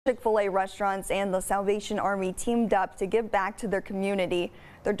Chick-fil-A restaurants and the Salvation Army teamed up to give back to their community.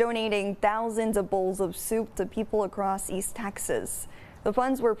 They're donating thousands of bowls of soup to people across East Texas. The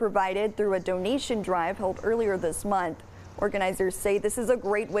funds were provided through a donation drive held earlier this month. Organizers say this is a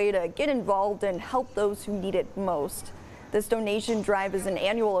great way to get involved and help those who need it most. This donation drive is an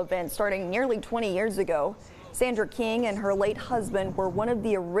annual event starting nearly 20 years ago. Sandra King and her late husband were one of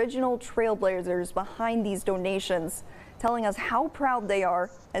the original trailblazers behind these donations, telling us how proud they are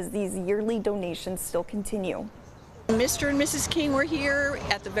as these yearly donations still continue. Mr. and Mrs. King were here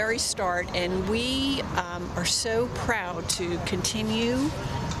at the very start, and we are so proud to continue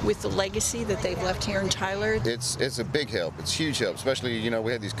with the legacy that they've left here in Tyler. It's a big help. It's huge help, especially,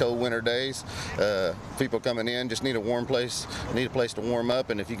 we have these cold winter days. People coming in just need a warm place, need a place to warm up,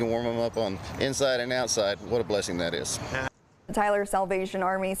 and if you can warm them up on inside and outside, what a blessing that is. The Tyler Salvation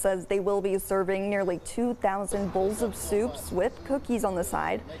Army says they will be serving nearly 2,000 bowls of soups with cookies on the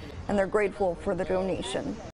side, and they're grateful for the donation.